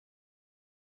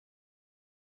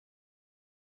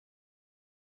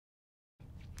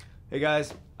Hey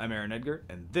guys, I'm Edgar,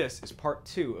 and this is part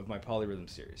 2 of my polyrhythm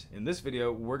series. In this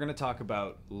video, we're going to talk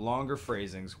about longer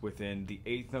phrasings within the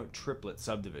 8th note triplet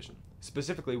subdivision.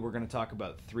 Specifically, we're going to talk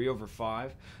about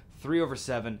 3/5,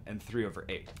 3/7, and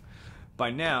 3/8.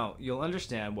 By now, you'll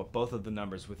understand what both of the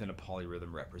numbers within a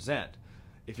polyrhythm represent.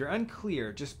 If you're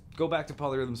unclear, just go back to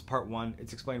polyrhythms part 1,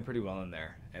 it's explained pretty well in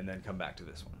there, and then come back to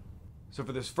this one. So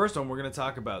for this first one, we're going to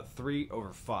talk about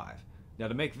 3/5. Now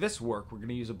to make this work, we're going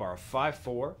to use a bar of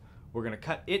 5/4. We're going to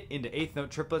cut it into 8th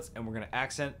note triplets, and we're going to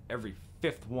accent every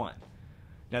 5th one.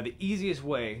 Now the easiest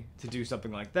way to do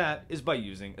something like that is by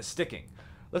using a sticking.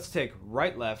 Let's take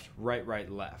right, left, right,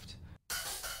 right, left.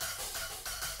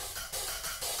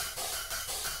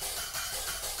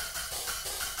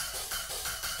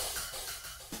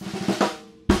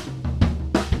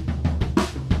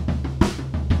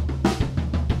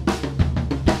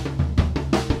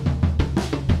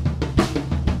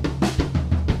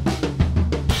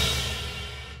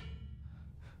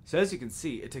 So as you can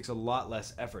see, it takes a lot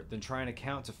less effort than trying to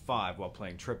count to 5 while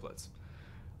playing triplets.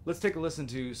 Let's take a listen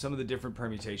to some of the different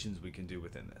permutations we can do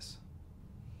within this.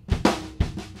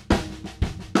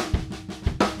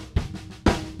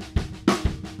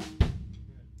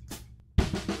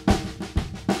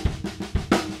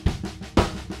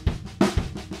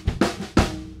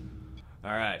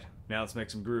 Alright, now let's make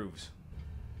some grooves.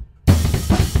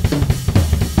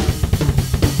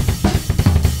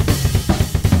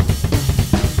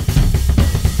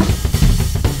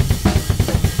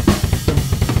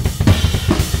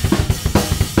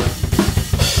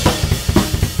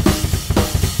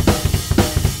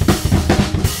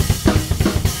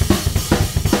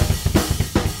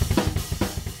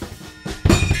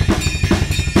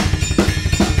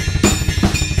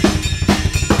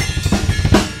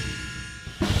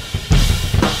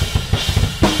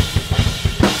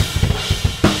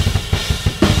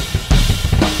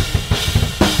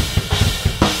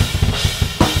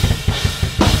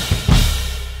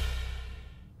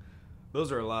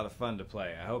 Those are a lot of fun to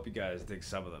play. I hope you guys dig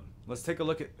some of them. Let's take a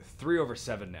look at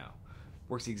 3/7 now.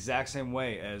 Works the exact same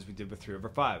way as we did with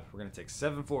 3/5. We're going to take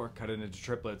 7/4, cut it into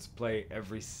triplets, play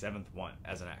every 7th one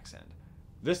as an accent.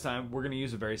 This time we're going to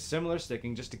use a very similar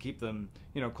sticking just to keep them,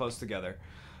 close together.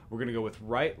 We're going to go with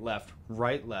right, left,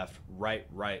 right, left, right,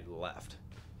 right, left.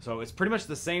 So it's pretty much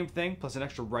the same thing plus an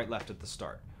extra right, left at the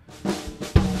start.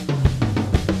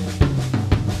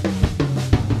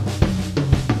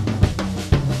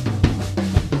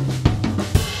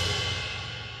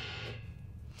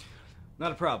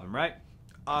 Not a problem, right?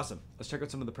 Awesome. Let's check out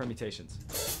some of the permutations.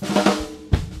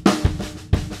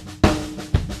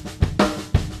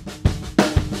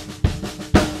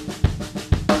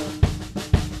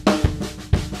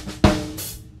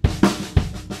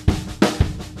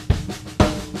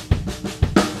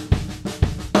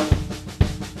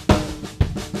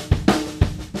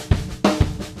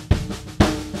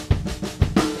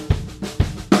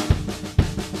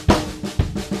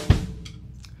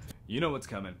 You know what's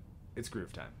coming. It's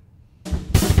groove time.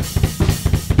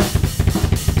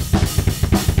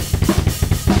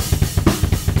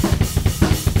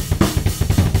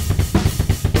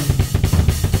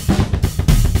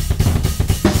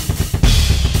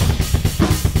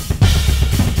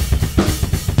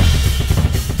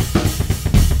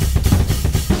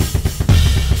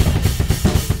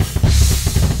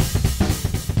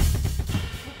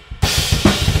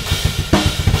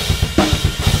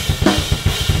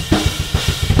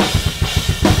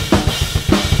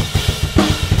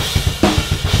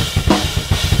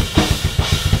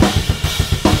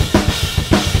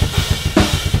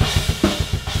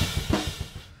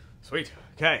 Sweet.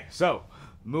 Okay, so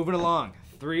moving along,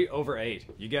 3/8.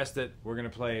 You guessed it. We're gonna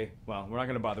play. Well, we're not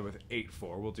gonna bother with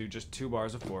 8/4. We'll do just 2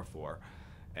 bars of 4/4,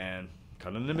 and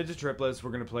cutting them into triplets.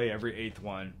 We're gonna play every 8th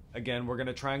one. Again, we're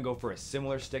gonna try and go for a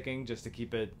similar sticking just to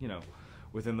keep it,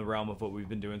 within the realm of what we've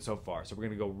been doing so far. So we're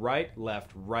gonna go right,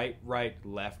 left, right, right,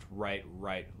 left, right,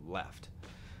 right, left.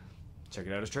 Check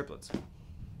it out as triplets.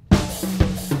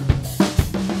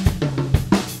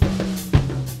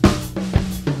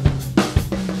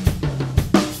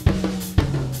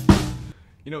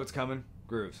 You know what's coming?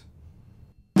 Grooves.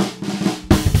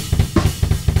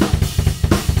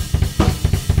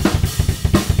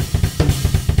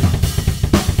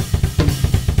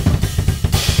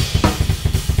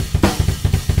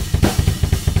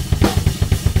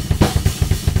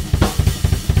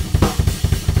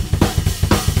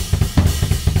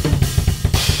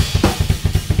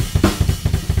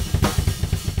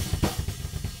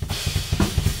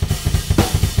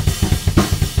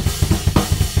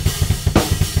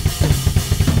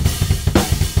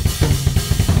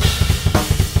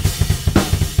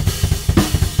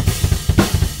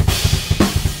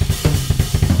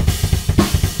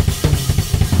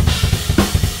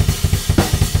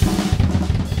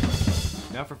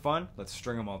 fun, let's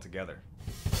string them all together.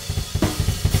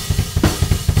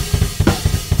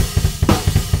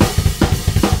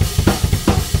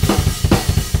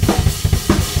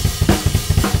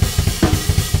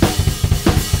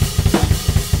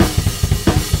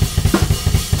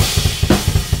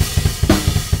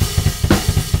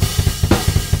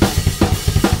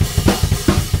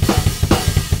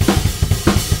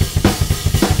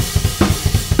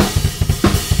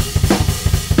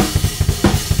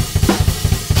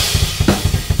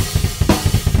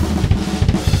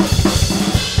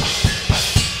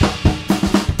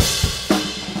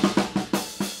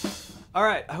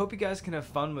 Alright, I hope you guys can have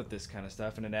fun with this kind of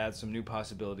stuff and it adds some new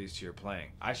possibilities to your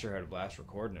playing. I sure had a blast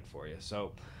recording it for you.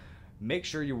 So make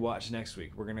sure you watch next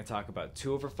week. We're going to talk about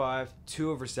 2/5,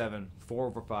 2/7,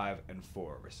 4/5, and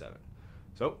 4/7.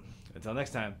 So until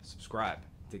next time, subscribe.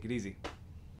 Take it easy.